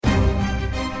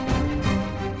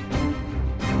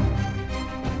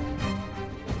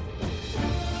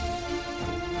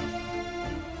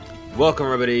Welcome,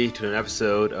 everybody, to an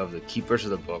episode of The Keepers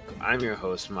of the Book. I'm your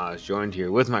host, Maz, joined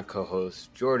here with my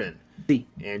co-host, Jordan.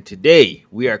 And today,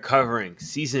 we are covering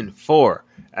Season 4,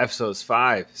 Episodes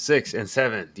 5, 6, and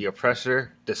 7, The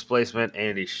Oppressor, Displacement,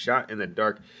 and A Shot in the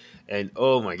Dark. And,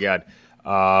 oh my god,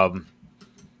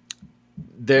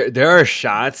 there are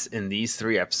shots in these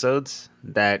three episodes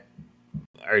that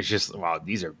are just, wow,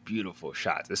 these are beautiful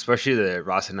shots, especially the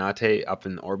Rocinante up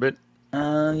in orbit.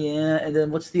 Yeah, and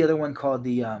then what's the other one called?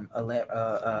 The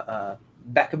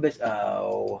Bacchus.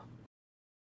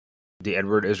 The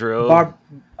Edward Israel.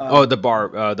 The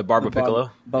Barba Piccolo.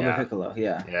 Piccolo.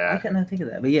 Yeah. I couldn't think of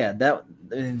that, but yeah,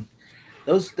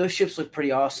 those ships look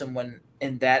pretty awesome. I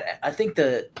think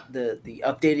the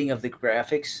updating of the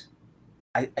graphics,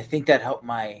 I think that helped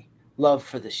my love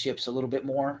for the ships a little bit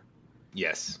more.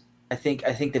 Yes. I think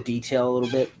the detail a little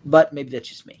bit, but maybe that's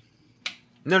just me.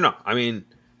 No. I mean,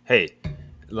 hey,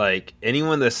 like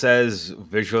anyone that says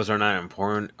visuals are not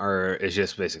important is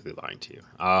just basically lying to you.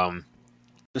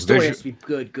 The story has to be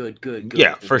good.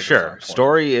 Yeah, for sure.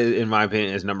 Story, in my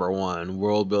opinion, is number one.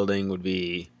 World building would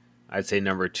be, I'd say,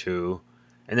 number two.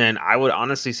 And then I would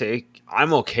honestly say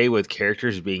I'm okay with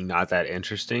characters being not that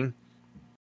interesting.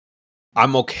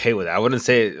 I'm okay with it. I wouldn't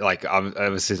say, like,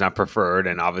 obviously it's not preferred,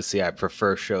 and obviously I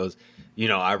prefer shows,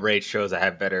 I rate shows that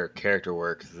have better character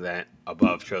work than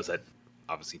above shows that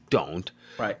obviously don't.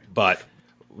 Right. But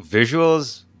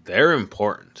visuals, they're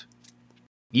important.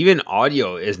 Even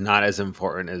audio is not as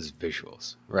important as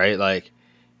visuals, right? Like,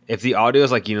 if the audio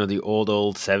is like, the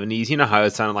old 70s, you know how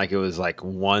it sounded like it was like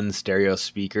one stereo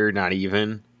speaker, not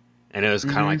even, and it was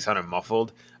kind of like sounded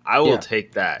muffled. I will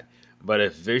take that. But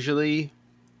if visually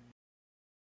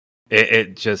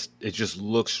it just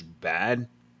looks bad,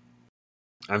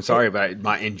 I'm sorry, but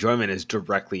my enjoyment is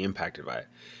directly impacted by it.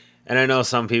 And I know if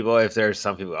there's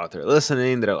some people out there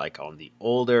listening that are like on the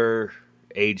older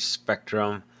age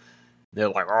spectrum, they're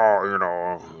like,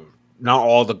 not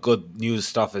all the good news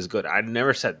stuff is good. I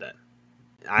never said that.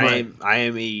 I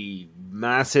am a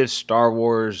massive Star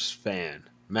Wars fan.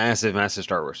 Massive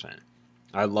Star Wars fan.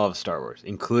 I love Star Wars,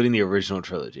 including the original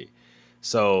trilogy.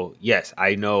 So, yes,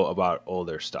 I know about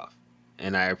older stuff.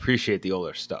 And I appreciate the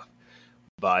older stuff.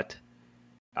 But,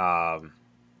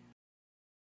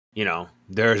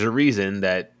 there's a reason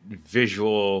that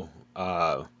visual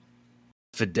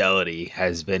fidelity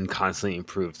has been constantly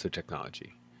improved through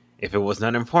technology. If it was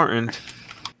not important,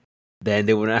 then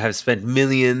they would not have spent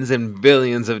millions and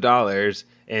billions of dollars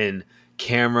in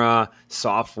camera,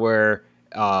 software,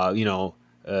 film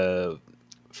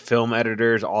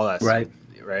editors, all that stuff.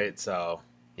 Right? So,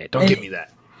 yeah, don't give me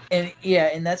that.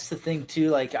 And that's the thing too.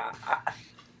 Like,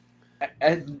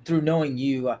 I through knowing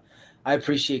you, I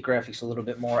appreciate graphics a little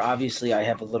bit more. Obviously, I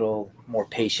have a little more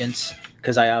patience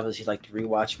because I obviously like to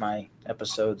rewatch my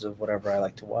episodes of whatever I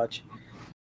like to watch.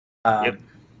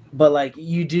 But like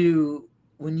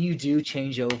when you do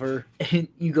change over and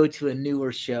you go to a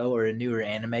newer show or a newer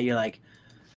anime, you're like,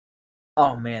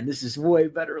 oh man, this is way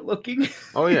better looking.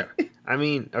 Oh yeah. I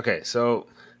mean, okay, so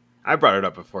I brought it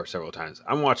up before several times.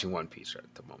 I'm watching One Piece right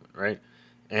at the moment, right?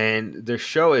 And the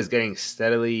show is getting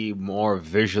steadily more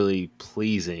visually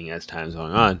pleasing as time's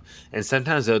going on. And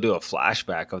sometimes they'll do a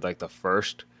flashback of like the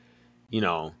first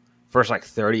like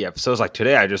 30 episodes. Like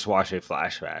today, I just watched a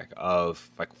flashback of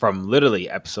like from literally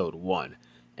episode 1.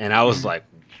 And I was like,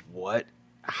 what?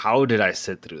 How did I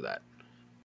sit through that?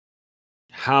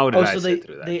 Sit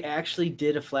through that? They actually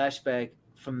did a flashback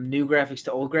from new graphics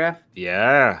to old graph?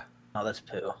 Yeah. Oh, that's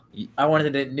poo. I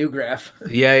wanted a new graph.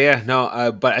 Yeah.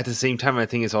 No, but at the same time, I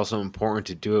think it's also important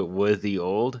to do it with the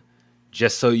old,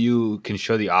 just so you can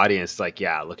show the audience, like,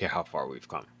 yeah, look at how far we've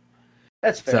come.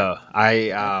 That's fair. So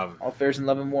all fair's in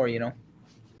love and war, yeah.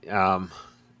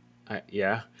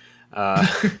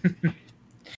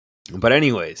 But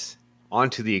anyways, on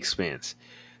to the Expanse.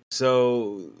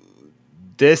 So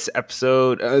this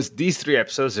episode, these three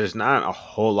episodes, there's not a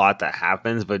whole lot that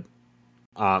happens, but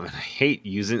I hate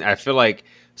using. I feel like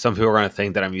some people are going to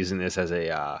think that I'm using this as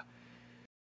a,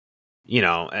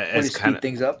 as kind of speed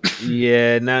things up.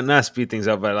 Yeah, not speed things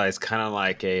up, but it's kind of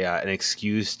like an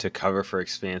excuse to cover for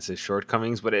Expanse's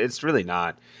shortcomings. But it's really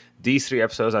not. These three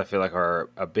episodes, I feel like, are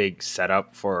a big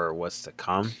setup for what's to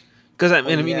come. Because I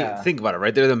mean, think about it,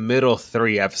 right? They're the middle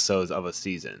 3 episodes of a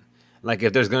season. Like,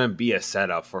 if there's going to be a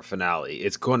setup for finale,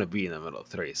 it's going to be in the middle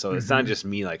 3. So it's not just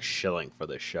me like shilling for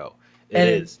the show. It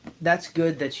is. That's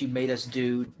good that you made us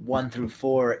do 1 through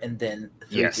 4 and then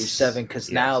 3 through 7,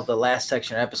 because now the last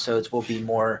section of episodes will be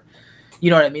more, you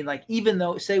know what I mean? Like, even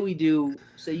though, say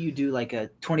you do like a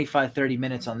 25, 30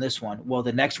 minutes on this one, well,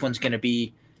 the next one's going to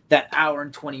be that hour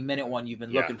and 20-minute one you've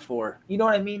been looking for. You know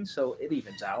what I mean? So it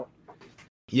evens out.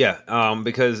 Yeah,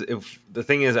 because if the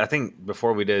thing is, I think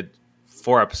before we did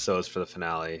 4 episodes for the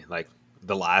finale, like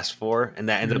the last four, and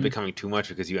that ended up Mhm. becoming too much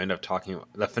because you end up talking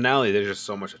the finale. There's just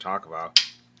so much to talk about,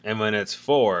 and when it's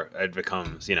four, it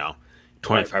becomes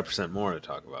 25% more to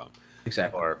talk about.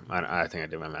 Exactly. Or I think I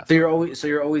did my math So wrong.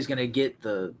 you're always gonna get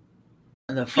the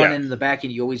in the front Yeah, end and the back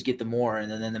end. You always get the more,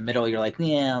 and then in the middle, you're like,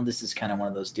 yeah, this is kind of one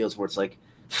of those deals where it's like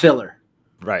filler.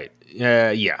 right.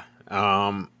 Yeah.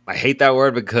 I hate that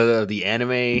word because of the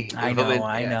anime I know, equivalent.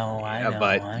 I Yeah, know, I yeah, know,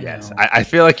 but I yes, know. I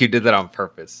feel like you did that on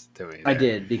purpose to me I there.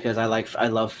 did because I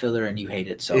love filler and you hate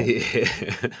it. So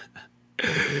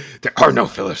There are no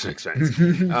fillers in Expanse.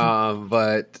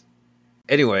 But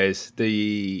anyways,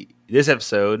 this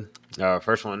episode,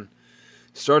 first one,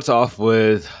 starts off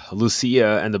with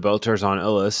Lucia and the Belters on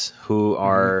Illis, who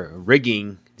are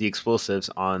rigging the explosives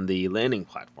on the landing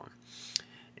platform.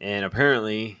 And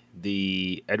apparently,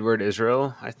 the Edward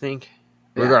Israel, I think,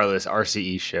 yeah, regardless,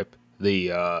 RCE ship,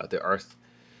 the Earth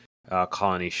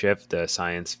colony ship, the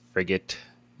science frigate.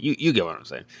 You get what I'm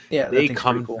saying. yeah, that They thing's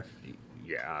pretty come. cool.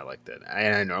 Yeah, I like that.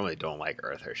 I normally don't like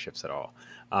Earth or ships at all.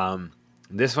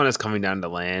 This one is coming down to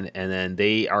land, and then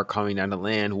they are coming down to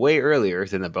land way earlier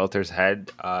than the Belters had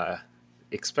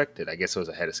expected. I guess it was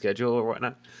ahead of schedule or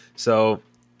whatnot. So,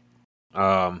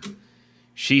 um,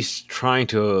 she's trying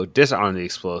to disarm the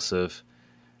explosive,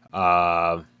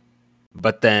 uh,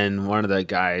 but then one of the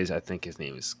guys, I think his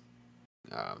name is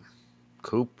um,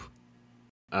 Coop.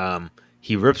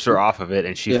 He rips her off of it,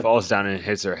 and she Yep. falls down and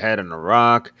hits her head on a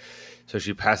rock. So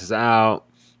she passes out,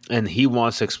 and he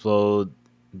wants to explode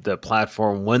the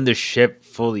platform when the ship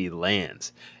fully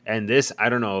lands. And this, I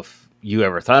don't know if you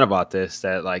ever thought about this,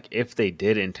 that like if they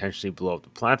did intentionally blow up the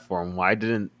platform, why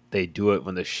didn't they do it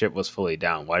when the ship was fully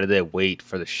down? Why did they wait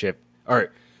for the ship,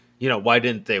 or why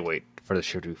didn't they wait for the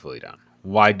ship to be fully down?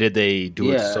 Why did they do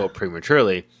it Yeah. so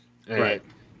prematurely? And Right.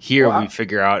 here Well, we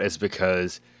figure out it's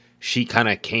because she kind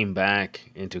of came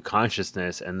back into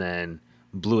consciousness and then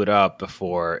blew it up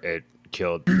before it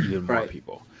killed even more right.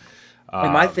 people.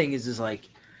 And my Um, thing is like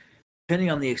depending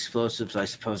on the explosives, I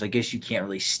suppose. I guess you can't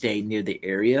really stay near the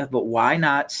area, but why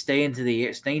not stay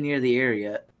near the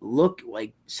area? Look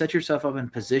like set yourself up in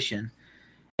position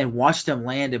and watch them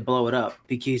land and blow it up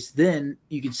because then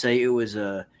you could say it was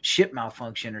a ship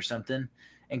malfunction or something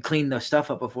and clean the stuff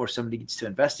up before somebody gets to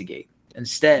investigate.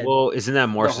 Instead, well, isn't that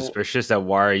more the whole suspicious? That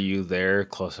why are you there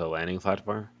close to a landing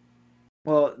platform?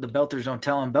 the belters don't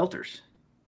tell them belters.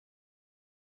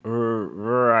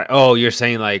 Right. Oh, you're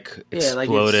saying like Yeah, like it's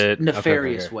exploded. Okay. Okay.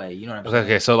 nefarious Okay. way. You know what I'm Okay. Okay.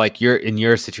 saying? So like you're in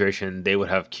your situation, they would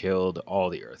have killed all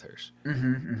the Earthers.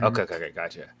 Mm-hmm, mm-hmm. Okay. Okay. Okay.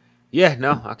 Gotcha. Yeah.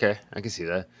 No. Okay. I can see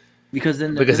that Because because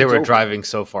then they it's were open. driving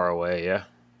so far away. Yeah.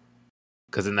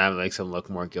 Because then that makes them look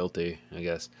more guilty, I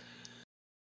guess.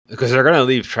 Because they're gonna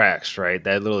leave tracks, right?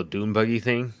 That little dune buggy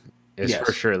thing is for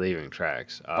Yes. sure leaving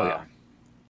tracks. Oh yeah.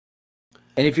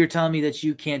 And if you're telling me that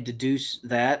you can't deduce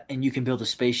that and you can build a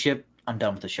spaceship, I'm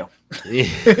done with the show.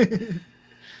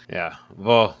 Yeah.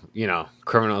 Well,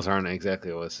 criminals aren't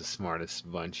exactly what's the smartest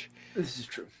bunch. This is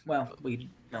true. Well, we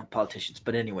know politicians,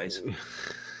 but anyways.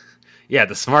 Yeah,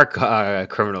 the smart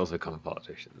criminals become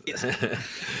politicians. Yes.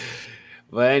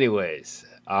 But anyways,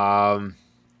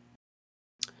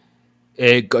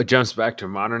 it jumps back to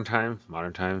modern times.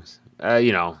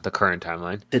 The current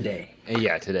timeline. Today.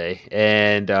 Yeah, today.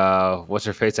 And what's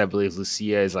her face? I believe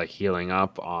Lucia is like healing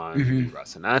up on the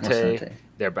Rocinante. Rocinante.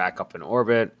 They're back up in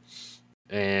orbit,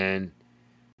 and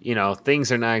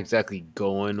things are not exactly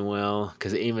going well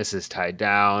because Amos is tied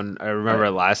down. I remember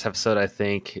Right. last episode, I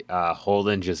think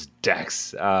Holden just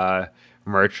decks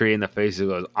Mercury in the face and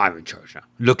goes, "I'm in charge now.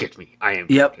 Look at me. I am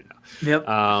Yep. captain Yep.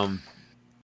 now."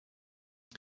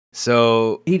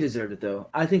 So He deserved it though.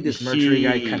 I think this Mercury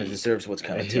guy kind of he deserves what's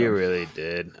coming to he him. really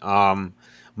did.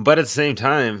 But at the same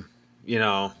time, you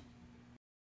know,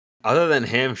 other than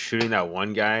him shooting that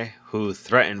one guy who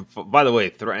threatened, by the way,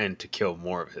 threatened to kill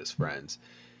more of his friends,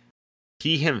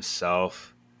 he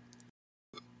himself,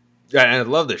 and I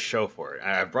love the show for it.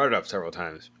 I brought it up several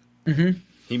times. Mm-hmm.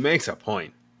 He makes a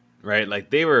point, right? Like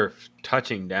they were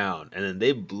touching down, and then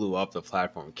they blew up the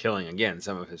platform, killing again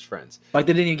some of his friends. Like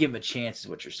they didn't even give him a chance, is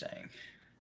what you're saying.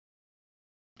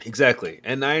 Exactly,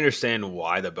 and I understand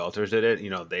why the Belters did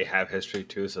it. They have history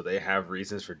too, so they have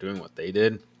reasons for doing what they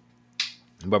did.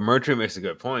 But Mercury makes a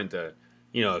good point that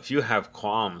if you have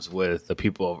qualms with the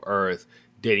people of Earth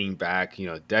dating back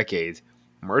decades,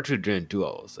 Mercury didn't do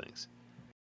all those things.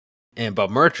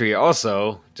 But Mercury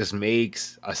also just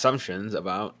makes assumptions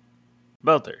about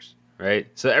Belters, right?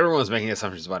 So everyone's making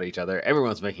assumptions about each other.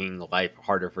 Everyone's making life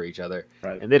harder for each other,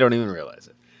 Right. and they don't even realize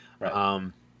it.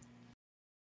 Right.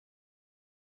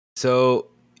 So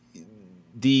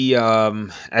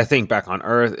I think back on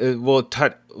Earth,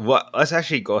 let's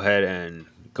actually go ahead and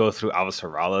go through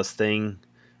Avasarala's thing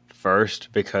first,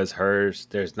 because hers,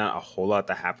 there's not a whole lot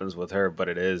that happens with her, but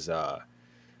it is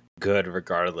good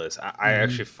regardless. I Hmm.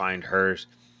 actually find her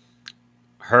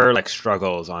like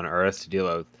struggles on Earth to deal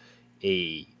with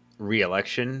a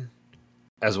re-election,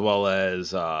 as well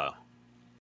as the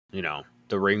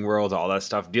ring world, all that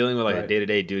stuff, dealing with like the Right.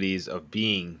 day-to-day duties of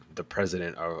being the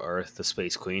president of Earth, the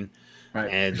space queen, Right.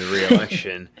 and the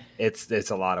re-election. It's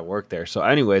a lot of work there. So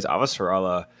anyways,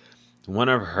 Avasarala, one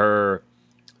of her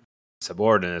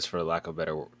subordinates, for lack of a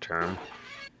better term,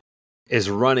 is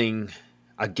running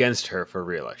against her for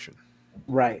re-election.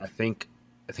 Right. I think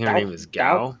her Gao. name is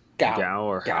Gao. Gao. Gao. Gao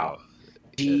or Gao. How?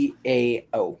 Yes.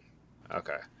 Gao.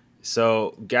 Okay.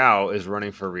 So Gao is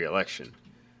running for re-election.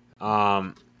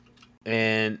 Um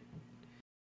and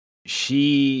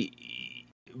she's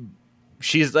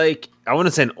like, I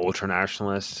wouldn't say an ultra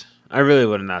nationalist. I really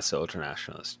would not say ultra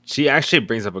nationalist. She actually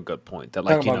brings up a good point that,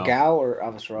 like, Talking about Gao or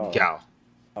Avasarala? Gao.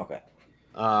 Okay.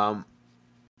 Um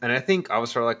and I think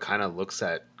Avasarala like kind of looks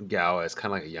at Gao as kind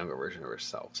of like a younger version of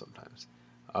herself sometimes.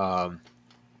 Um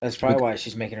That's probably why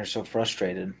she's making her so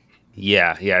frustrated.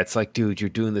 yeah, it's like, dude, you're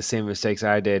doing the same mistakes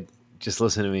I did. Just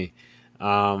listen to me.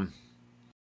 Um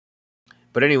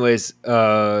But anyways,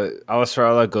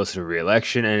 Australia goes through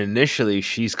re-election, and initially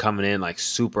she's coming in like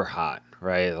super hot,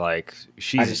 right? Like I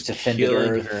she's just defended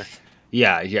killing her. Earth.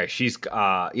 Yeah, she's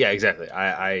yeah, exactly.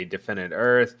 I defended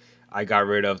Earth. I got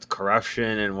rid of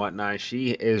corruption and whatnot. She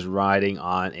is riding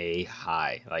on a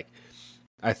high. Like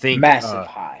I think, Massive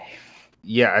high.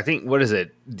 yeah, I think, what is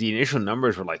it? The initial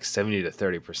numbers were like 70 to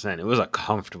 30%. It was a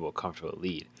comfortable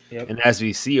lead. Yep. And as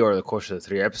we see over the course of the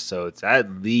 3 episodes, that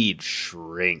lead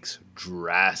shrinks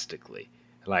drastically.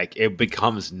 Like it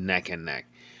becomes neck and neck.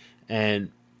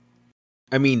 And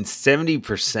I mean,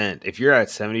 70%, if you're at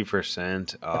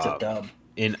 70%, That's a dub.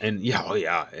 in yeah, oh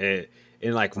yeah,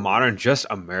 in like modern, just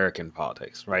American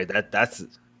politics, right? That's,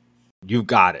 you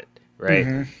got it, right?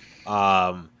 Mm-hmm.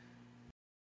 Um,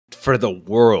 for the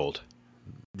world,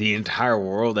 the entire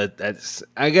world, that's,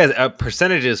 I guess, a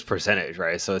percentage is percentage,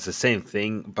 right? So it's the same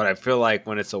thing, but I feel like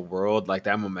when it's a world, like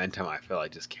that momentum, I feel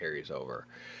like just carries over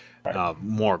Right.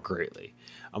 more greatly.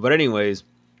 But anyways,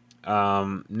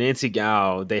 Nancy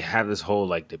Gao, they have this whole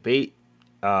like debate,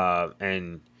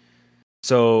 and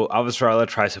so Avasarala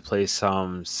tries to play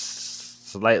some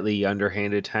slightly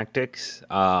underhanded tactics,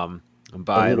 A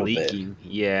by little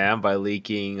bit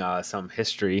leaking some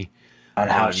history on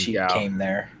how on she Gao. came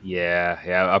there. Yeah.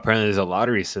 Apparently, there's a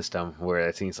lottery system where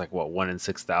I think it's like, what, 1 in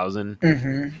 6,000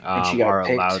 Mm-hmm. And she are got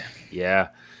picked. allowed. Yeah,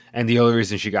 and the only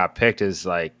reason she got picked is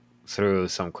like through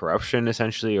some corruption,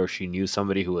 essentially, or she knew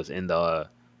somebody who was in the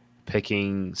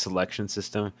picking selection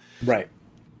system. Right.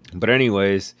 But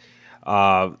anyways,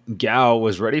 Gao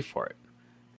was ready for it.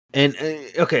 And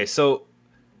okay, so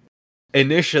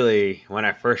initially when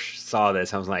I first saw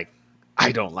this, I was like,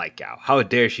 I don't like Gao. How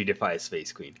dare she defy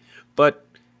Space Queen? But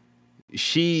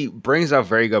she brings up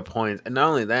very good points, and not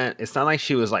only that, it's not like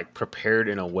she was like prepared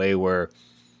in a way where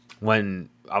when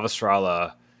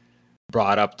Avasarala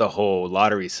brought up the whole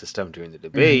lottery system during the Mm-hmm.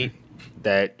 debate,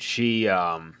 that she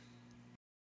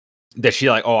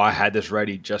like, oh, I had this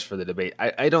ready just for the debate.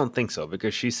 I don't think so,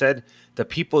 because she said the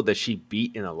people that she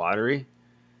beat in the lottery,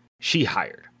 she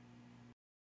hired,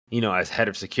 as head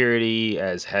of security,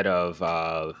 as head of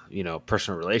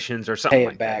personal relations or something Pay it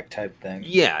like that. back type thing.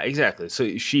 Yeah, exactly.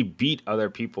 So she beat other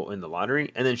people in the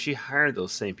lottery, and then she hired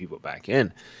those same people back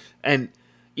in. And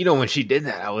when she did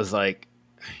that, I was like,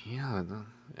 yeah,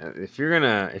 if you're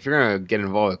gonna get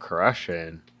involved with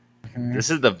corruption, Mm-hmm. this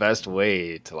is the best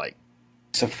way to like,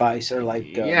 Suffice or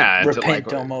like yeah, to like,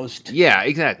 repent almost. yeah,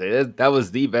 exactly. That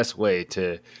was the best way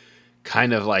to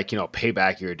kind of like, pay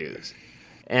back your dues.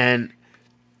 And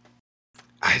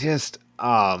I just,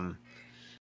 I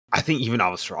think even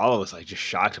Australia was like just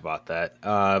shocked about that.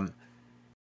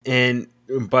 And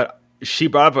but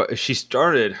she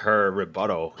started her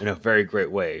rebuttal in a very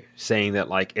great way, saying that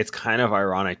like it's kind of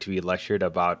ironic to be lectured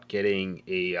about getting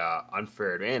a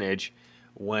unfair advantage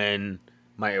when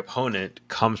my opponent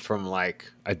comes from like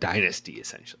a dynasty,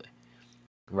 essentially,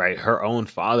 right? Her own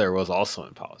father was also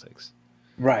in politics.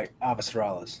 Right.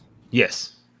 Avasarala's.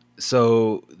 Yes.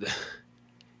 So,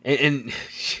 and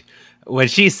when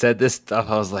she said this stuff,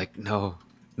 I was like, no,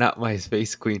 not my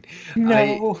space queen. I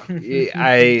No.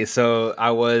 so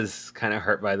I was kind of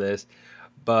hurt by this.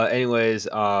 But anyways,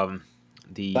 Slightly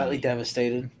the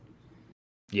devastated.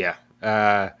 yeah.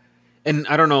 And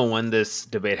I don't know when this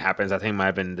debate happens. I think it might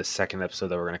have been the second episode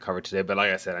that we're going to cover today. But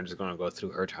like I said, I'm just going to go through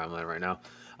her timeline right now.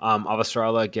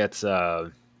 Avasarala gets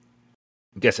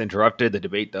gets interrupted. The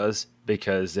debate does,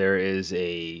 because there is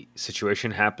a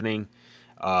situation happening.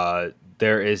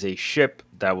 There is a ship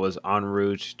that was en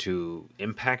route to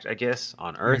impact, I guess,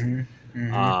 on Earth. Mm-hmm.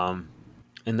 Mm-hmm. Um,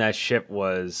 and that ship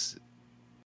was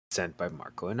sent by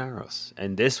Marco Inaros.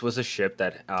 And this was a ship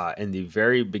that, in the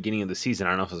very beginning of the season,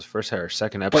 I don't know if it was the first or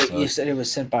second Wait, you episode, said it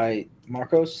was sent by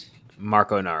Marcos?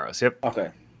 Marco Inaros. Yep. Okay.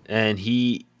 And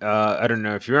he, I don't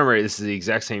know if you remember, this is the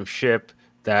exact same ship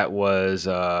that was.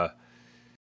 Do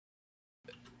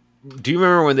you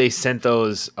remember when they sent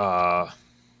those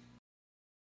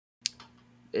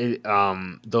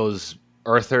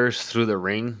Earthers through the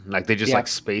ring? Like they just like Yep.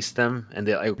 spaced them, and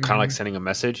they like kind of like Mm-hmm. sending a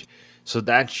message. So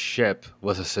that ship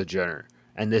was a Sojourner,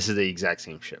 and this is the exact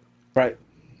same ship. Right.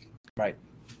 Right.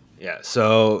 Yeah.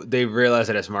 So they realized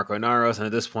that it's Marco Naros, and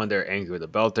at this point they're angry with the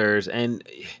Belters. And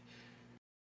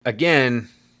again,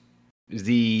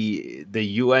 the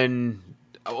UN.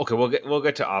 Okay, we'll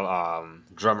get to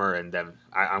Drummer and them.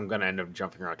 I'm gonna end up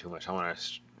jumping around too much. I want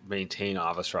to maintain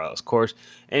Avasarala's course.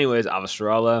 Anyways,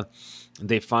 Avasarala,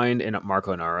 they find in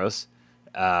Marco Naros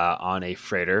on a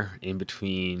freighter in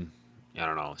between, I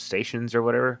don't know, stations or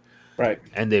whatever, Right.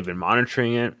 and they've been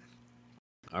monitoring it.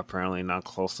 Apparently not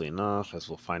closely enough, as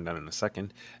we'll find out in a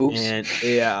second. Oops. And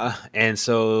yeah, and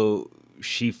so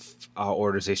she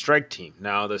orders a strike team.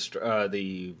 Now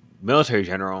the military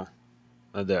general,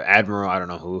 the admiral, I don't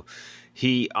know who,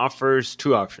 he offers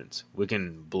two options. We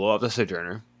can blow up the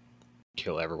Sojourner,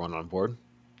 kill everyone on board,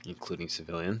 including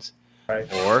civilians,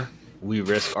 Right. or we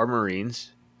risk our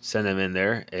Marines, send them in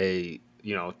there, a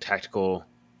tactical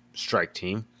strike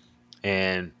team,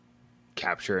 and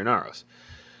capture Inaros.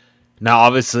 Now,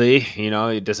 obviously,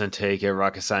 it doesn't take a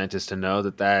rocket scientist to know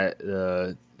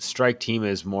that strike team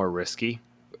is more risky,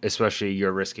 especially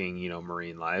you're risking,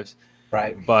 Marine lives.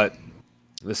 Right. But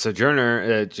the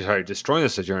Sojourner, destroying the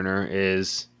Sojourner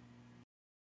is,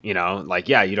 like,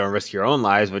 yeah, you don't risk your own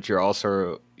lives, but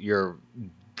you're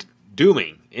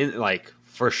dooming,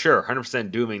 for sure, 100%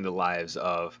 dooming the lives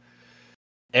of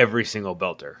every single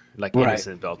Belter, like Right.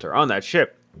 innocent Belter on that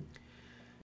ship.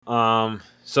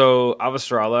 So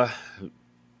Avasarala,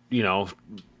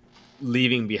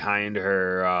 leaving behind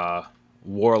her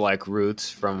warlike roots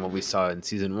from what we saw in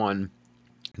season 1,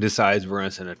 decides we're going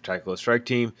to send a tactical strike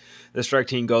team. The strike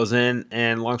team goes in,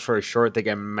 and long story short, they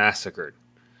get massacred.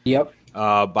 Yep.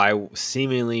 By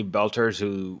seemingly Belters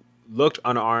who looked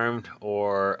unarmed,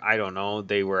 or I don't know,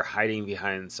 they were hiding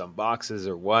behind some boxes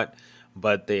or what,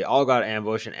 but they all got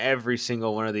ambushed, and every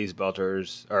single one of these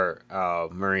Belters or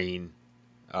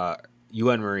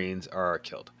UN Marines are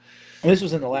killed. And this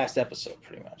was in the last episode,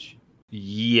 pretty much.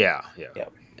 Yeah.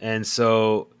 Yep. And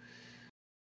so,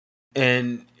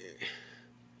 and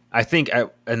I think,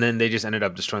 and then they just ended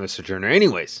up destroying the Sojourner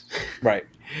anyways. Right.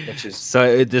 Which is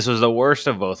So this was the worst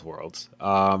of both worlds.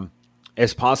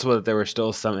 It's possible that there were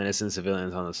still some innocent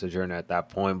civilians on the Sojourner at that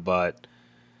point, but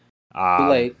too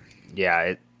late.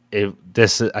 yeah,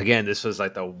 this was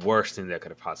like the worst thing that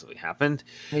could have possibly happened.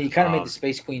 I mean, you kind of made the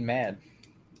Space Queen mad.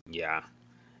 Yeah,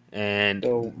 and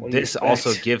So this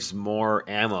also gives more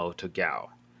ammo to Gao,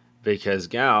 because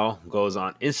Gao goes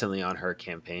on instantly on her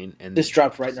campaign, and this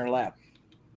dropped right in her lap.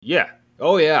 Yeah.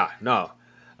 Oh yeah. No.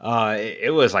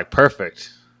 It was like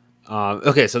perfect.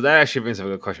 Okay, so that actually brings up a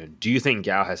good question. Do you think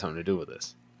Gao has something to do with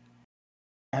this?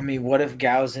 I mean, what if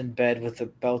Gao's in bed with the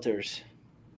Belters?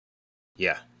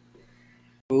 Yeah.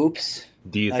 Oops.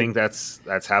 Do you think that's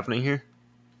happening here?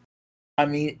 I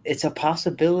mean, it's a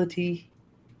possibility.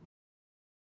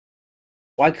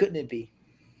 Why couldn't it be?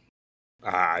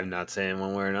 I'm not saying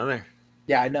one way or another.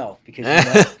 Yeah, I know, because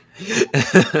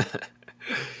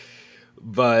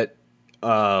But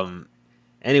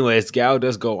anyways, Gao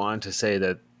does go on to say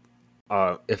that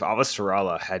if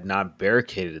Avasarala had not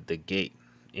barricaded the gate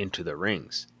into the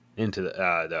rings, into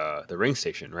the ring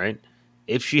station, right?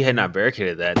 If she had not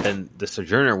barricaded that, then the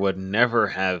Sojourner would never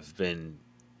have been,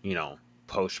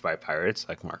 poached by pirates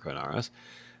like Marco Naras.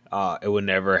 It would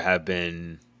never have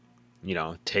been,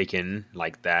 taken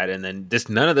like that, and then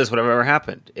none of this would have ever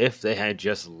happened if they had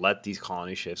just let these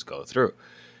colony ships go through.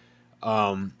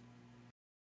 And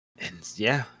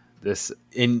yeah,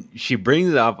 she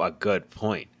brings up a good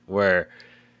point where,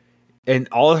 and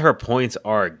all of her points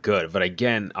are good, but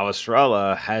again,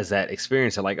 Australia has that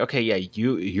experience of like, okay, yeah,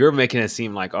 you're making it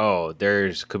seem like, oh,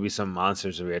 could be some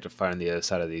monsters that we have to fight on the other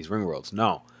side of these ring worlds.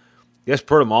 No, this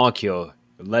proto-molecule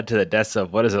led to the deaths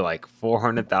of, what is it, like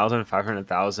 400,000,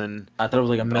 500,000? I thought it was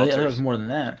like a million. I thought it was more than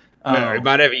that. It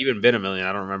might have even been a million.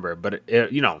 I don't remember, but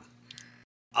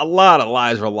a lot of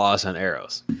lives were lost on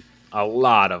arrows. A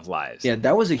lot of lives. Yeah,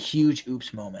 that was a huge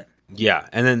oops moment. Yeah,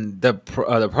 and then the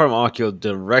proto molecule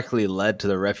directly led to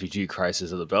the refugee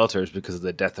crisis of the Belters because of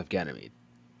the death of Ganymede.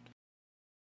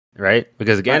 Right,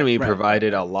 because Right, Ganymede right, right,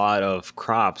 provided a right. lot of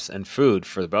crops and food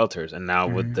for the Belters, and now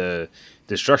with Hmm. the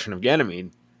destruction of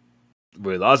Ganymede,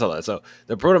 we lost all that. So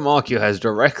the proto molecule has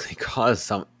directly caused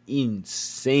some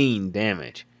insane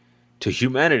damage to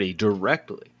humanity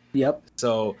directly. Yep.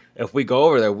 So if we go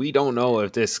over there, we don't know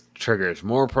if this triggers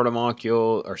more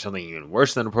protomolecule or something even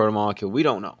worse than a protomolecule. We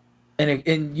don't know.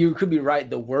 And you could be right.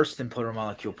 The worse than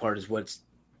protomolecule part is what's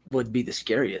would be the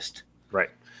scariest. Right.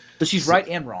 So she's So, right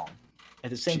and wrong at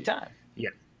the same time. yeah.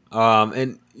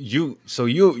 And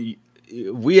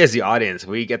we as the audience,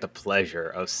 we get the pleasure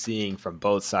of seeing from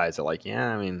both sides. They're like,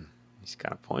 yeah, I mean, he's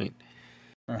got a point.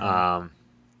 Uh-huh. Um,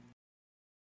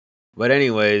 but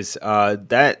anyways,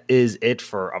 that is it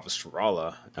for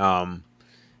Avasarala.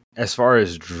 As far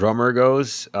as drummer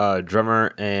goes,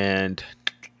 drummer and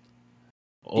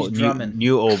He's drumming,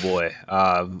 new old boy.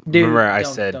 Remember dude. I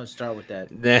Don't said don't start with that.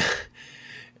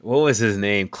 what was his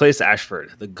name? Clace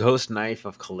Ashford, the ghost knife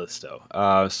of Callisto.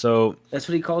 So That's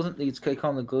what he calls it. They call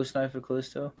him the Ghost Knife of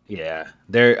Callisto. yeah,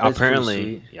 they're That's pretty apparently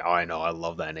sweet. yeah. I know, I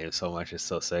love that name so much. It's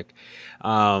so sick.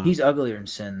 Um, He's uglier than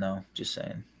Sin, though. Just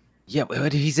saying. yeah,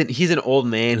 but he's an old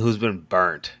man who's been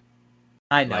burnt.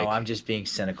 I know. Like I'm just being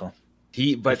cynical,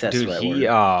 if but that's the dude, right he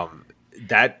word.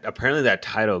 that apparently that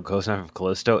title, Ghost Knife of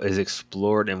Callisto, is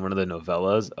explored in one of the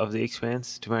novellas of the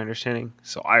Expanse, to my understanding.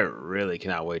 So I really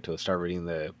cannot wait to start reading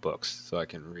the books so I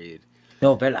can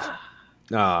Novella.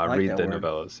 I like read that the word.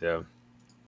 novellas. Yeah.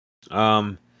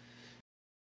 Um.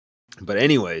 But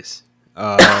anyways,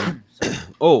 Sorry.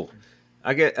 oh,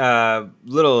 I get a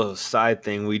little side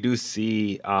thing. We do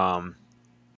see uh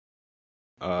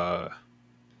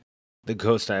the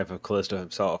Ghost Knife of Callisto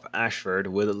himself, Ashford,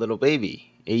 with a little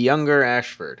baby, a younger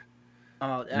Ashford.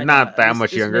 Oh, I know. Not that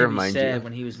much This made younger, me mind you. sad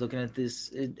when he was looking at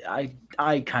this.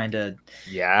 I kind of,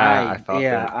 Yeah, I felt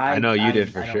yeah, it. I know you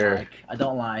did for I don't sure. like. I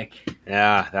don't like.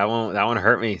 Yeah, that one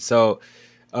hurt me. So,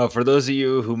 for those of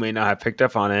you who may not have picked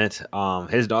up on it,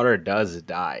 his daughter does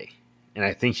die, and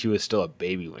I think she was still a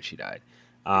baby when she died.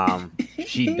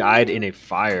 She died in a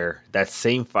fire, that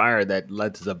same fire that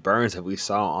led to the burns that we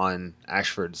saw on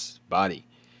Ashford's body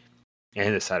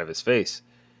and the side of his face.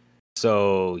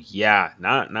 So yeah,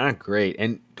 not great.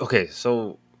 And okay,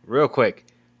 so real quick,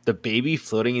 the baby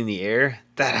floating in the air,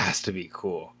 that has to be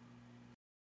cool.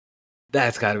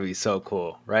 That's got to be so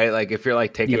cool, right? Like if you're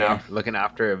like taking Yeah, out looking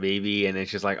after a baby and it's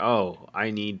just like, "Oh,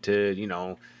 I need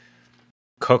to,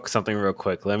 cook something real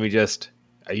quick. Let me just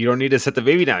you don't need to set the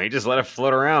baby down. You just let it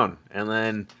float around and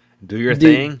then do your dude.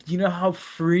 thing." You know how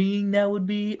freeing that would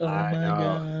be. Oh I my know.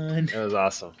 god. It was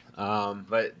awesome.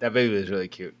 But that baby was really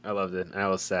cute. I loved it. And I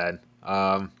was sad.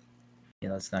 Yeah,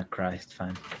 let's not cry. It's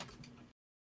fine.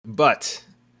 But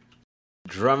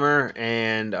drummer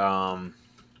and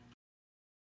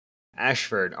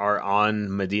Ashford are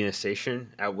on Medina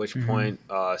Station, at which Mm-hmm. point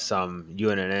some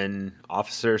UNN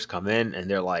officers come in and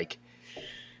they're like,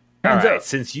 all Hands right, up.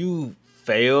 since you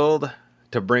failed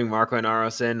to bring Marco and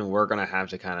Aros in, we're going to have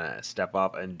to kind of step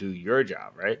up and do your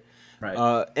job, right?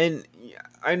 Right. And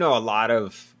I know a lot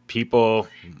of people,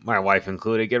 my wife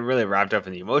included, get really wrapped up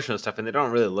in the emotional stuff and they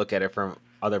don't really look at it from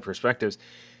other perspectives.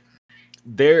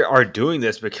 They are doing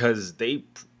this because they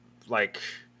like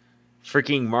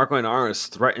freaking Marco and Aros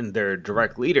threatened their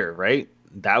direct leader, right?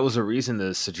 That was the reason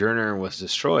the Sojourner was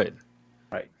destroyed.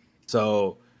 Right.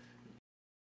 So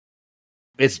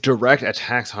it's direct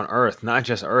attacks on Earth, not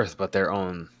just Earth, but their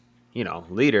own,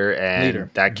 leader, and Leader.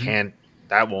 Mm-hmm.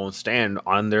 that won't stand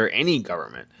under any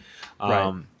government. Right.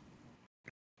 Um,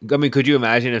 I mean, could you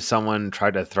imagine if someone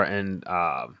tried to threaten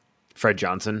Fred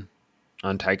Johnson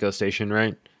on Tycho Station,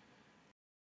 right?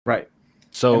 Right. I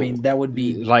So, mean, that would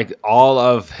be. like, all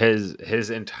of his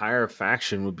entire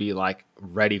faction would be like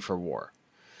ready for war.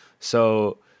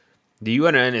 So the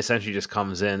UNN essentially just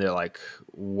comes in. They're like,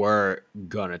 we're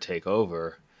gonna take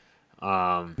over.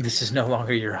 This is no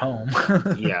longer your home.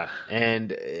 Yeah,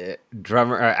 and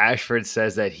drummer Ashford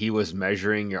says that he was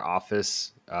measuring your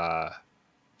office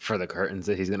for the curtains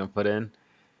that he's gonna put in.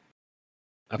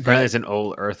 Apparently, That it's an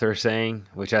old Earther saying,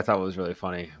 which I thought was really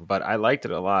funny, but I liked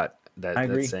it a lot. I That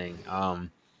agree. saying.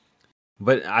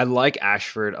 But I like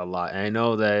Ashford a lot, and I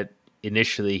know that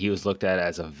initially he was looked at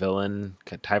as a villain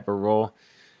type of role.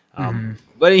 Mm-hmm.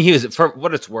 But he was, for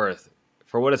what it's worth.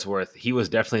 For what it's worth, he was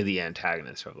definitely the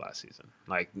antagonist of last season.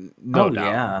 Like, no Oh doubt,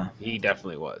 yeah. he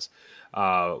definitely was.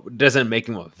 Doesn't make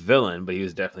him a villain, but he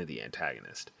was definitely the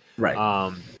antagonist. Right.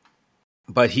 Um,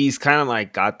 but he's kind of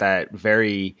like got that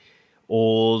very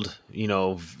old,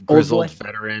 Old grizzled boy.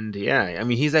 veteran. Yeah, I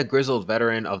mean, he's that grizzled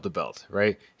veteran of the belt,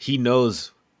 right? He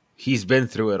knows He's been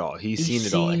through it all. He's seen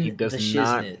it all. And he seen does the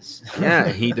not. shizness. Yeah,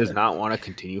 he does not want to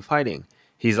continue fighting.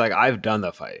 He's like, I've done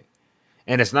the fighting.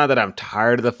 And it's not that I'm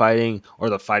tired of the fighting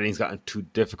or the fighting's gotten too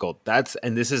difficult.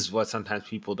 And this is what sometimes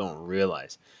people don't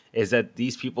realize is that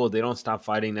these people, they don't stop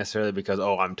fighting necessarily because,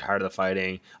 oh, I'm tired of the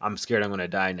fighting. I'm scared I'm going to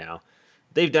die now.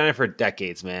 They've done it for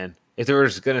decades, man. If they were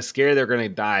just going to scare they're going to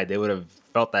die, they would have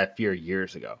felt that fear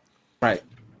years ago. Right.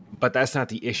 But that's not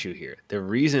the issue here. The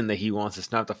reason that he wants to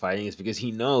stop the fighting is because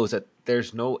he knows that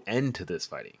there's no end to this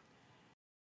fighting.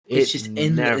 It's It just endless.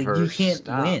 You never can't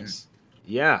win. stops.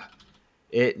 Yeah.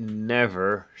 It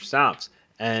never stops.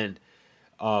 And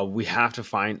we have to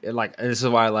find like, and this is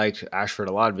why I liked Ashford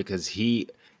a lot, because he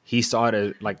saw it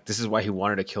as like, this is why he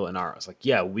wanted to kill Inara. It's like,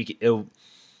 yeah,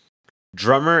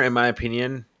 Drummer, in my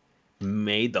opinion,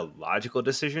 made the logical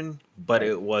decision, but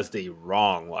it was the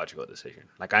wrong logical decision.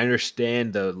 Like, I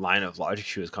understand the line of logic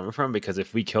she was coming from, because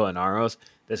if we kill Inaros,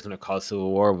 that's going to cause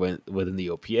civil war within the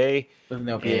OPA. Within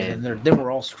the OPA, and then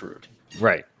we're all screwed.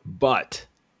 Right. But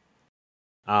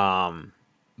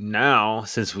now,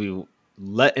 since we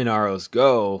let Inaros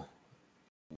go,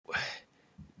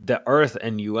 the Earth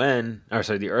and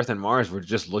the Earth and Mars were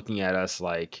just looking at us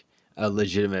like a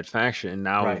legitimate faction, and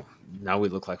now we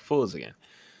look like fools again.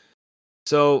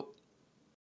 So,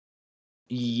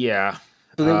 yeah.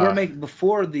 So they were making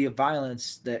before the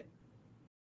violence that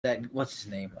what's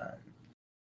his name?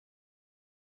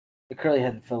 The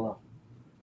curly-headed fellow.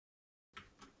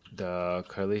 The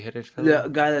curly-headed fellow? The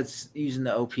guy that's using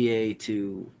the OPA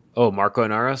to. Oh, Marco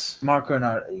Inaros? Marco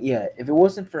Inaros. Yeah, if it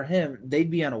wasn't for him, they'd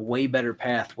be on a way better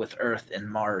path with Earth and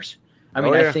Mars. I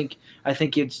mean, I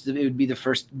think it would be the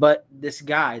first. But this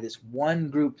guy, this one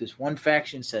group, this one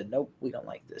faction said, nope, we don't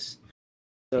like this.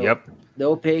 So the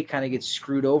OPA kind of gets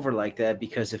screwed over like that,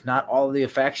 because if not all the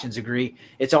factions agree,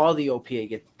 it's all the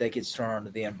OPA that gets thrown under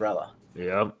the umbrella.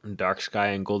 Yep, Dark Sky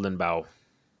and Golden Bow.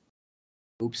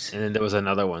 Oops. And then there was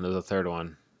another one. There was a third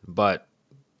one. But,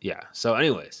 yeah. So,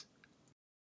 anyways.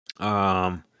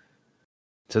 So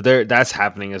that's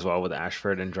happening as well with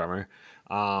Ashford and Drummer.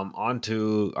 On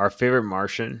to our favorite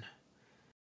Martian,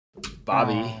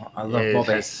 Bobby. I love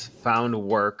Bobby. Has found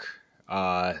work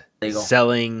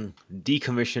selling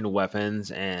decommissioned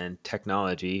weapons and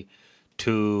technology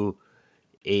to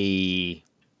a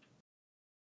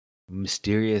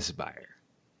mysterious buyer.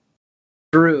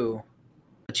 Through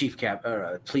a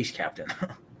police captain.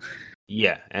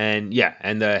 Yeah, and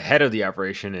the head of the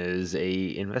operation is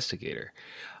a investigator.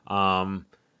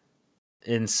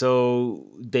 And so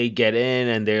they get in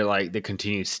and they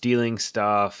continue stealing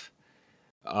stuff.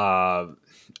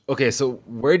 Okay, so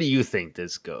where do you think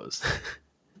this goes?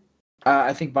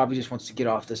 I think Bobby just wants to get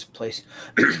off this place.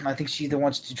 I think she either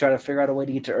wants to try to figure out a way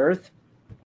to get to Earth,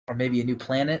 or maybe a new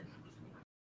planet.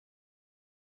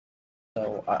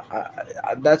 So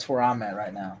that's where I'm at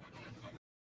right now.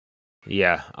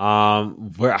 Yeah.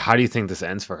 How do you think this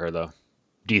ends for her, though?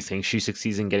 Do you think she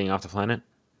succeeds in getting off the planet?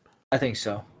 I think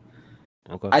so.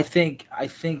 Okay. I think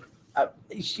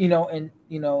in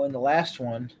the last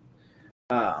one,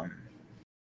 what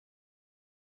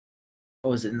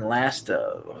was it in the last?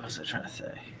 What was I trying to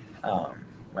say?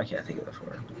 I can't think of the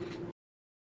word.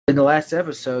 In the last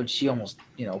episode, she almost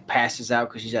passes out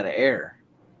because she's out of air.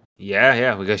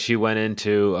 Yeah, because she went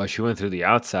through the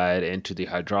outside into the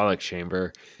hydraulic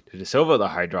chamber to disable the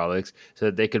hydraulics so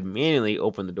that they could manually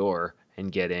open the door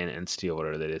and get in and steal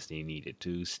whatever that is they needed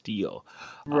to steal.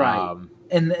 Right.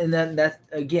 And then that,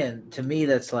 again, to me,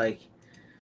 that's like,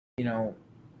 I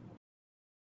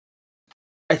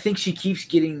think she keeps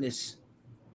getting this.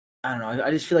 I don't know.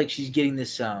 I just feel like she's getting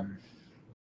this.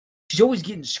 She's always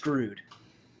getting screwed.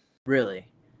 Really.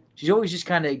 She's always just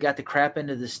kind of got the crap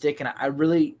end of the stick, and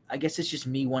I guess it's just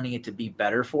me wanting it to be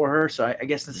better for her. So I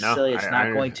guess necessarily it's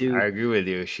not going to. I agree with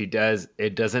you. She does.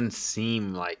 It doesn't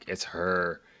seem like it's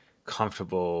her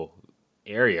comfortable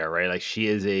area, right? Like, she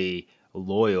is a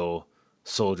loyal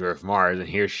soldier of Mars, and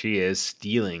here she is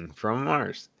stealing from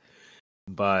Mars.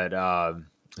 But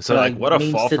so like, what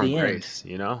a fall from grace,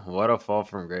 What a fall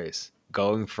from grace.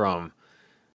 Going from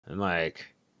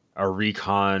like a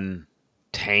recon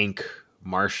tank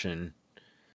Martian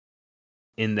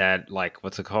in that, like,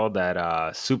 what's it called,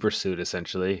 that super suit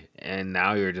essentially, and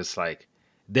now you're just like,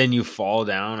 then you fall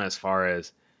down as far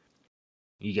as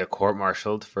you get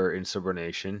court-martialed for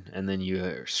insubordination, and then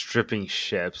you're stripping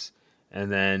ships,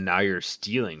 and then now you're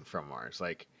stealing from Mars.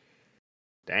 Like,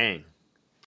 dang,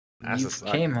 you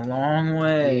came a long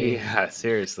way. Yeah,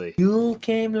 seriously, you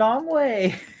came a long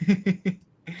way.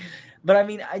 But I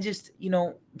mean, I just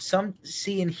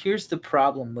and here's the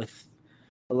problem with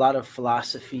a lot of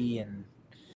philosophy and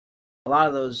a lot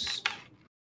of those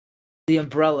the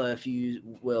umbrella, if you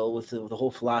will, with the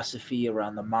whole philosophy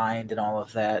around the mind and all of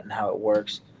that and how it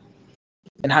works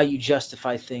and how you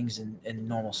justify things in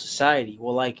normal society.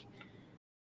 Well,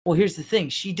 here's the thing.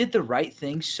 She did the right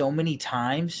thing so many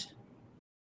times.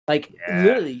 Like Yeah.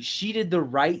 literally, she did the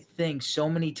right thing so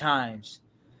many times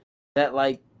that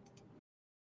like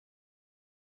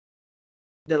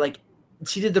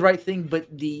she did the right thing, but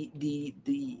the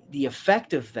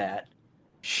effect of that,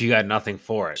 She got nothing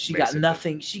for it, she got basically.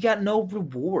 nothing. She got no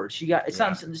reward. She got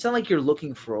Yeah. it's not like you're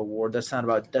looking for a reward. That's not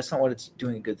what it's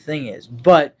doing a good thing is.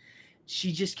 But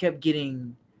she just kept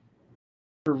getting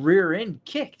her rear end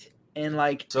kicked. And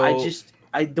So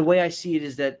I the way I see it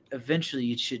is that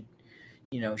eventually it should,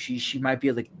 she might be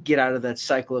able to get out of that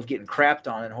cycle of getting crapped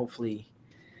on and hopefully.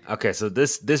 okay, so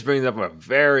this brings up a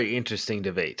very interesting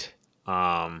debate.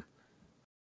 Um,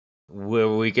 where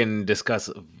we can discuss,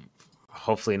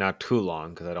 hopefully not too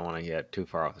long because I don't want to get too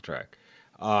far off the track.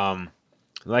 Um,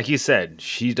 like you said,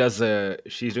 she's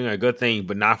doing a good thing,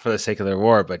 but not for the sake of the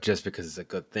reward, but just because it's a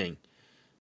good thing.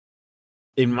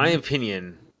 In my Mhm.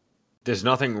 opinion, there's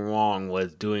nothing wrong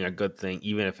with doing a good thing,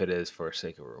 even if it is for the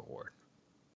sake of reward.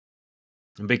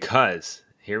 Because,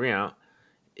 hear me out,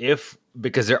 if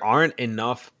because there aren't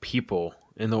enough people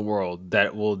in the world that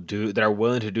are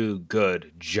willing to do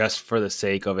good just for the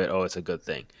sake of it. Oh, it's a good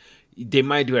thing. They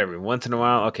might do it every once in a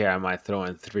while. Okay, I might throw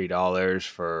in $3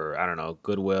 for, I don't know,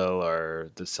 Goodwill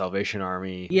or the Salvation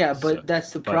Army. Yeah, So, but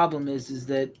that's the but problem is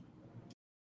that,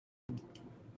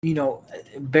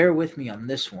 bear with me on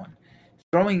this one.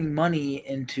 Throwing money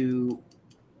into,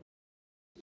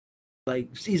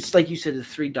 it's like you said, the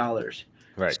 $3.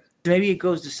 right. Maybe it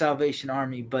goes to Salvation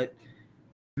Army, but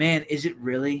man, is it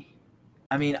really?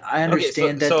 I mean, I Okay, so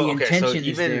understand that so the okay, so intention is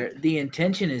even there. The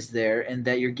intention is there, and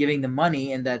that you're giving the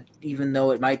money, and that even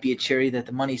though it might be a charity that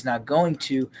the money's not going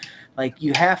to,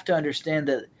 you have to understand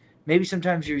that maybe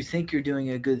sometimes you think you're doing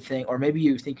a good thing, or maybe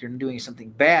you think you're doing something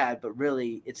bad, but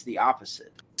really it's the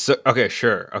opposite. so okay,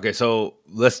 sure. Okay, so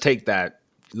let's take that.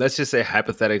 Let's just say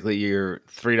hypothetically your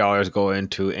 $3 go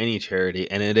into any charity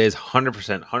and it is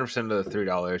 100% of the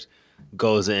 $3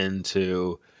 goes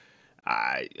into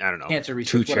I don't know, Cancer to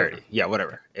research, whatever. charity. Yeah,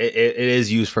 whatever. It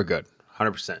is used for good,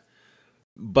 100%.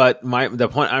 But the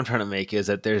point I'm trying to make is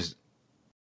that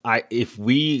if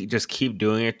we just keep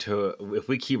doing it if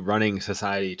we keep running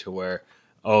society to where,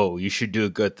 oh, you should do a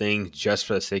good thing just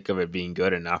for the sake of it being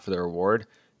good and not for the reward,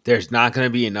 there's not going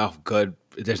to be enough good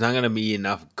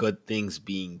things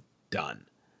being done.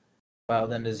 Well,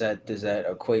 then does that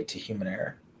equate to human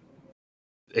error?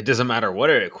 It doesn't matter what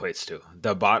it equates to.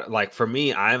 Like for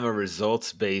me, I'm a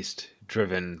results based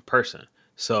driven person.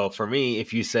 So for me,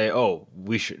 if you say, "Oh,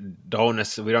 we don't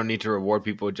need to reward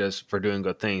people just for doing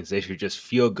good things. They should just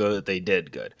feel good that they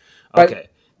did good." Right, Okay,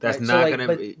 that's right. So not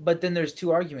gonna be. but then there's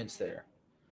two arguments there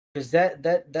because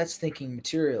that's thinking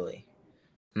materially.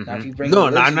 Now, if you bring No,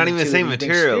 no, I'm religion not even into it, saying or you bring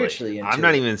materially. spiritually I'm into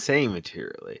not it, even saying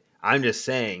materially. I'm just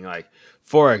saying, like,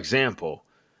 for example,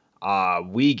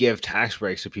 we give tax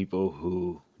breaks to people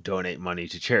who donate money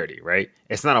to charity, right?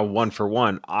 It's not a one for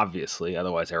one, obviously,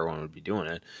 otherwise everyone would be doing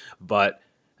it. But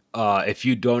if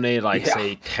you donate, like, yeah,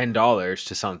 say, $10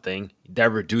 to something,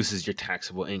 that reduces your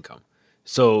taxable income.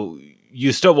 So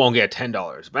you still won't get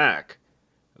 $10 back,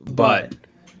 but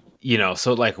but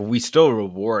so like we still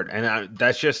reward, and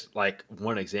that's just like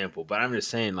one example. But I'm just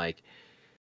saying, like,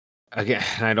 again,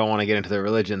 I don't want to get into the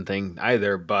religion thing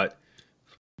either, but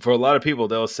for a lot of people,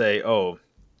 they'll say, "Oh,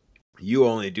 you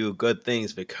only do good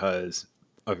things because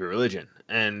of your religion,"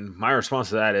 and my response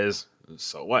to that is,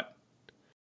 "So what?"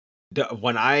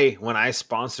 When I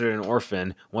sponsored an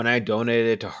orphan, when I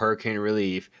donated to hurricane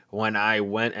relief, when I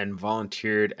went and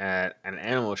volunteered at an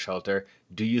animal shelter,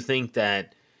 do you think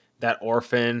that that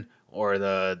orphan or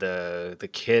the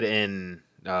kid in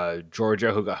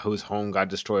Georgia whose home got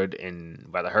destroyed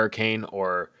by the hurricane,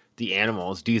 or the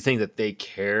animals, do you think that they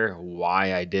care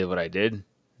why I did what I did?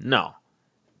 No,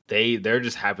 they're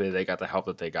just happy that they got the help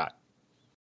that they got.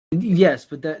 yes,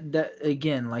 but that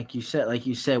again, like you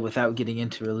said, without getting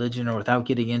into religion or without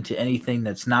getting into anything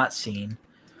that's not seen.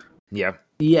 Yeah,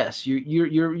 Yes,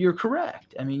 you're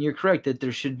correct. I mean, you're correct that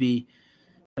there should be.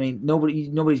 I mean,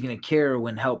 nobody's gonna care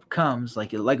when help comes.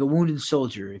 Like a wounded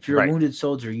soldier. If you're a right, wounded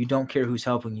soldier, you don't care who's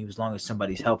helping you as long as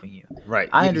somebody's helping you. right,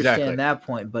 I exactly. understand that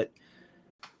point, but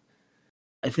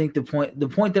I think the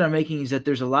point that I'm making is that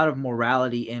there's a lot of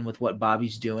morality in with what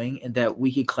Bobby's doing, and that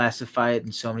we could classify it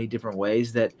in so many different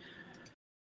ways that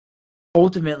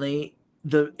ultimately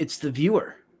it's the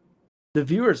viewer. The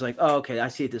viewer's like, oh, okay, I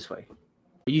see it this way,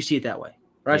 or you see it that way,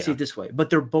 or I see Yeah. it this way, but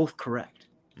they're both correct.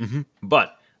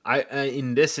 But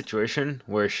in this situation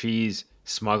where she's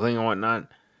smuggling and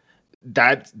whatnot,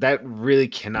 that really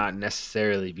cannot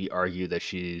necessarily be argued that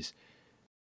she's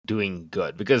doing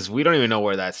good, because we don't even know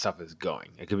where that stuff is going.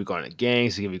 It could be going to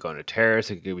gangs, it could be going to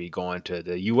terrorists, it could be going to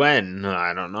the UN.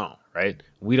 I don't know, right?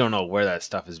 We don't know where that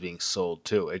stuff is being sold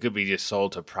to. It could be just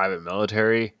sold to private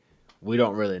military. We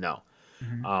don't really know.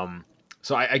 Mhm. Um,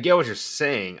 so I get what you're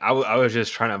saying. I was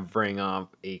just trying to bring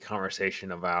up a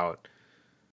conversation about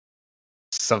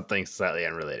something slightly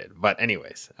unrelated. But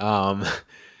anyways,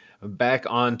 back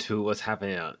on to what's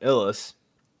happening on Illis.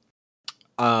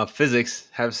 Physics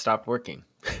have stopped working.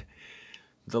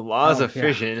 The laws Oh of yeah,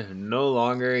 fission no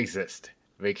longer exist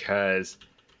because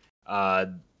uh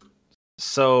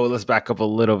so let's back up a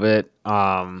little bit.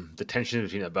 The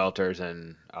tensions between the belters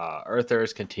and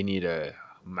earthers continue to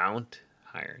mount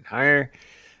higher and higher,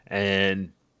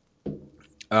 and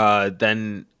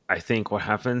then I think what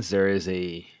happens, there is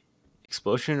a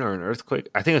explosion or an earthquake.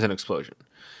 I think it's an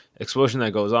explosion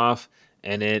that goes off,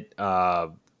 and it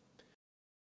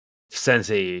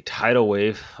sends a tidal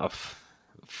wave of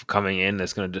coming in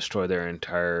that's going to destroy their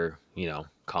entire,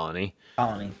 colony.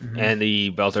 colony. And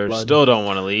the Belters Flood. still don't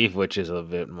want to leave, which is a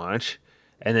bit much.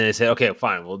 And then they said, okay,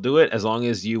 fine, we'll do it as long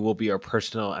as you will be our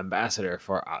personal ambassador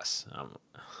for us.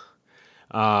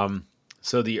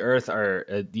 So the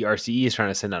the RCE is trying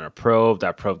to send out a probe.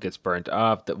 That probe gets burnt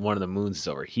up. That one of the moons is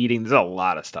overheating. There's a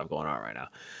lot of stuff going on right now.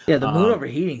 Yeah, the moon Um,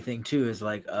 overheating thing too is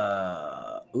like,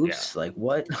 yeah. oops, like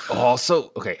what?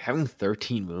 Also, okay, having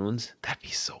 13 moons, that'd be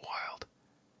so wild.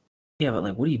 Yeah, but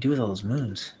like, what do you do with all those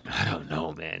moons? I don't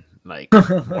know, man. Like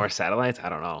more satellites? I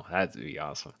don't know. That'd be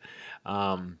awesome.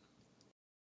 Um,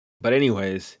 but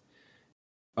anyways,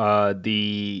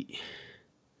 the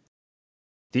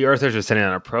Earthers are sending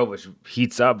on a probe, which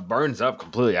heats up, burns up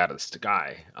completely out of the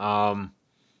sky. And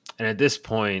at this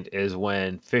point is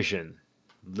when fission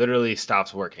literally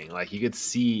stops working. Like you could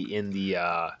see in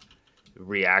the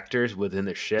reactors within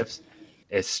the ships,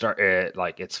 it's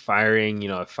firing.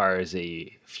 It fires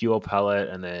a fuel pellet,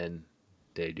 and then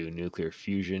they do nuclear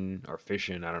fusion or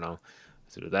fission. I don't know.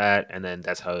 So do that, and then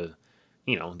that's how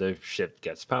the ship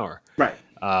gets power. Right.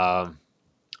 Um,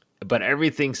 but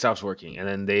everything stops working, and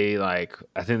then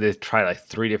I think they tried like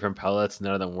 3 different pellets,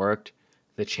 none of them worked.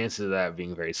 The chances of that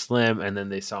being very slim. And then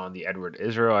they saw on the Edward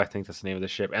Israel, I think that's the name of the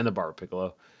ship, and the Barbara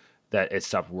Piccolo, that it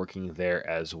stopped working there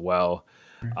as well.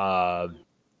 uh,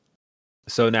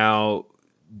 so now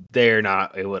they're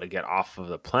not able to get off of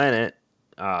the planet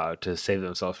to save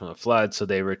themselves from the flood, so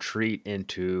they retreat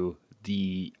into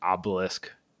the obelisk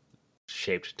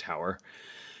shaped tower.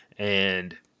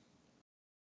 And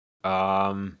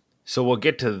so we'll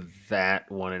get to that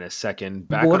one in a second.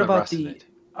 But Back what on the about rest of the? it.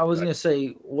 I was But gonna say,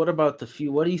 what about the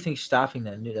few? What do you think stopping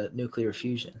that nuclear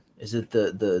fusion? Is it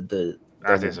I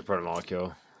think it's a proto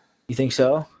molecule. You think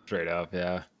so? Straight up,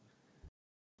 yeah.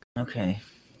 Okay.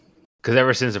 Because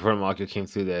ever since the proto molecule came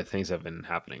through there, things have been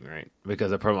happening, right?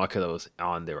 Because the proto molecule was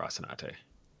on the Rocinante.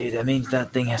 Dude, that means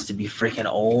that thing has to be freaking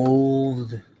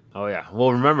old. Oh, yeah.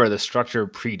 Well, remember, the structure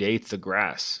predates the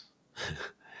grass.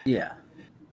 Yeah.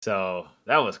 So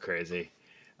that was crazy.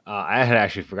 I had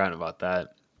actually forgotten about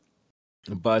that.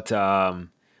 But on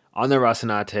the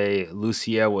Rocinante,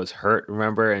 Lucia was hurt,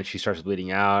 remember? And she starts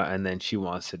bleeding out, and then she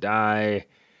wants to die.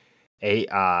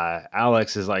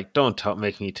 Alex is like, don't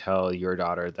make me tell your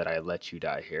daughter that I let you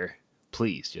die here.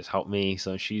 Please, just help me.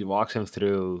 So she walks him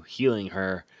through healing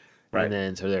her. Right. And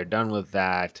then, so they're done with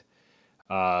that.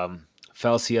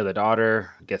 Felcia, the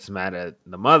daughter, gets mad at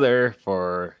the mother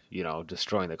for,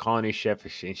 destroying the colony ship.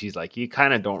 And she's like, you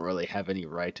kind of don't really have any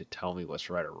right to tell me what's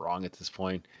right or wrong at this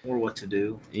point. Or what to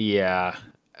do. Yeah,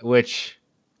 which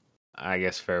I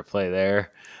guess fair play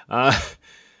there. Uh,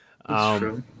 That's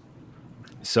true.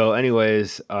 So,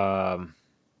 anyways,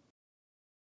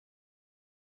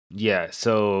 yeah,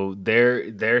 so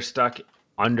they're stuck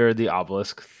under the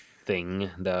obelisk thing,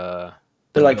 the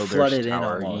They're like builder's flooded in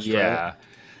tower. almost, right? Yeah,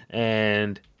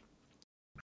 and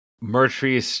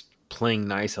Mercury is playing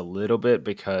nice a little bit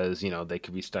because they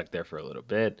could be stuck there for a little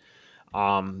bit.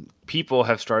 People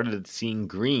have started seeing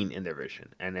green in their vision,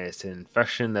 and it's an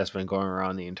infection that's been going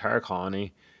around the entire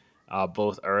colony,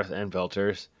 both Earth and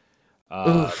Velters.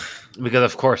 Oof. Because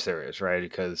of course there is, right?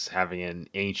 Because having an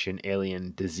ancient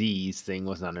alien disease thing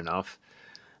was not enough.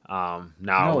 No,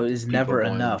 Now it is people never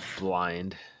going enough.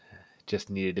 blind just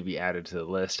needed to be added to the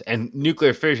list, and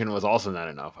nuclear fission was also not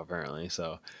enough apparently.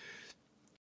 So,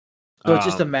 So it's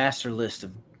just a um, master list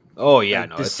of oh yeah, like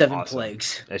no, the it's seven awesome.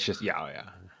 plagues. It's just yeah, oh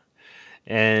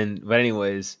yeah. But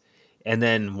anyways, and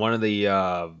then one of the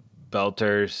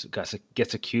Belters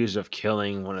gets accused of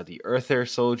killing one of the Earther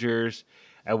soldiers.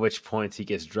 At which point he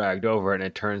gets dragged over, and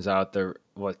it turns out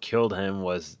what killed him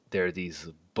was there are these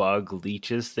bug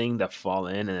leeches thing that fall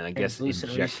in, and then I guess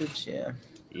Translucent inject. research, yeah.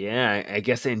 Yeah, I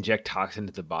guess they inject toxin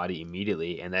into the body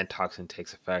immediately, and that toxin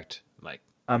takes effect like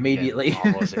again Immediately.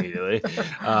 almost immediately.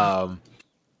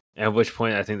 At which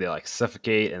point I think they like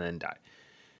suffocate and then die.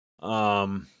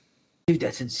 Dude,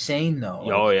 that's insane though.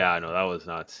 Oh Like yeah, no, that was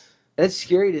nuts. that's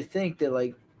scary to think that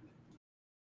like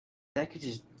that could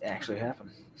just actually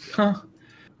happen.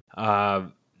 Huh.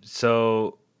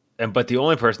 So, but the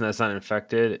only person that's not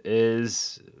infected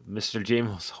is Mr.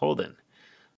 James Holden.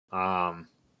 Um,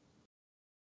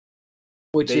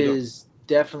 Which they don't. is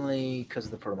definitely because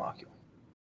of the protomolecule.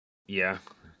 Yeah.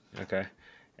 Okay.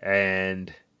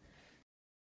 And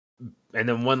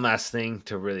then one last thing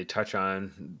to really touch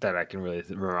on that I can really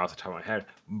remember off the top of my head.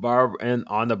 And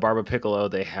on the Barba Piccolo,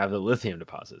 they have the lithium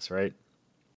deposits, right?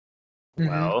 Mm-hmm.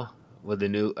 Well, with the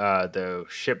new the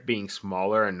ship being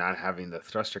smaller and not having the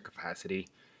thruster capacity,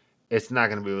 it's not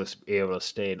going to be able to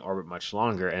stay in orbit much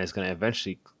longer, and it's going to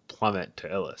eventually plummet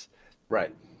to Illis.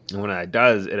 Right. And when that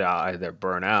does, it'll either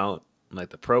burn out like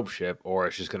the probe ship, or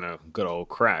it's just going to good old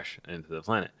crash into the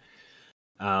planet.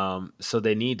 So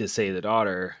they need to save the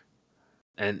daughter,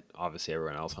 and obviously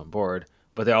everyone else on board,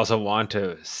 but they also want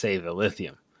to save the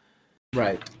lithium.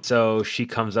 Right. So she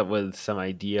comes up with some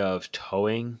idea of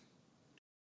towing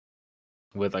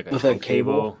with like a With tow a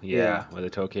cable. Yeah, with a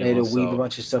tow They had cable. to weave a So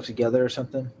bunch of stuff together or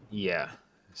something. yeah,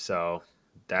 so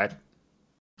that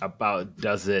about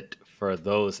does it for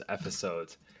those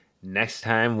episodes. Next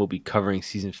time we'll be covering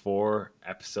season 4,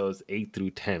 episodes 8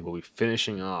 through 10. We'll be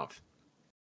finishing off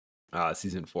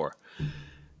season 4.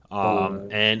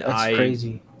 And That's I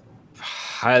crazy.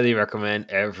 highly recommend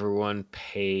everyone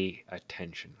pay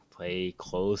attention. Pay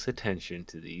close attention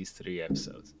to these 3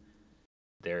 episodes.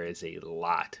 There is a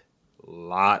lot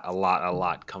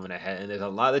coming ahead, and there's a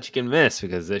lot that you can miss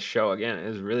because this show again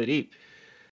is really deep.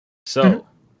 So,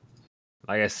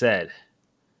 like I said,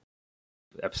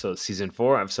 season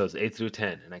 4, episodes 8 through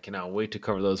 10, and I cannot wait to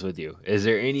cover those with you. Is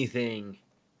there anything?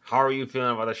 How are you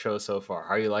feeling about the show so far? How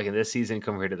are you liking this season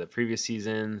compared to the previous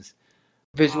seasons?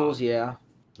 Visuals, yeah.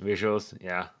 Visuals,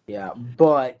 yeah. Yeah.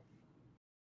 But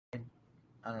I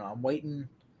don't know. I'm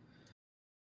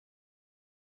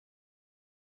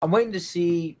waiting to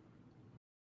see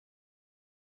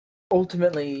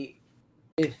ultimately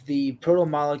if the proto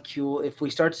molecule, if we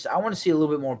start to, I want to see a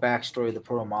little bit more backstory of the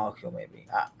proto molecule. Maybe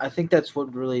I think that's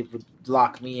what really would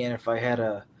lock me in if I had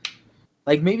a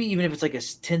like maybe even if it's like a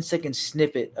 10-second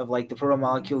snippet of like the proto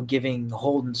molecule giving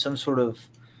Holden some sort of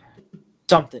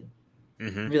something.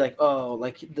 Mm-hmm. Be like, oh,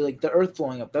 like the Earth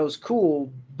blowing up, that was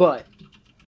cool, but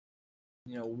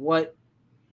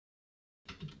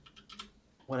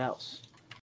what else?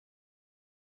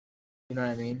 You know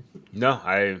what I mean? No,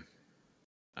 I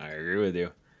agree with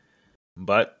you,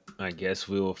 but I guess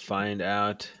we will find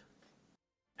out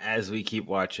as we keep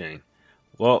watching.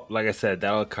 Well, like I said,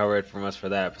 that'll cover it from us for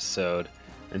that episode.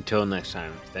 Until next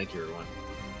time, thank you, everyone.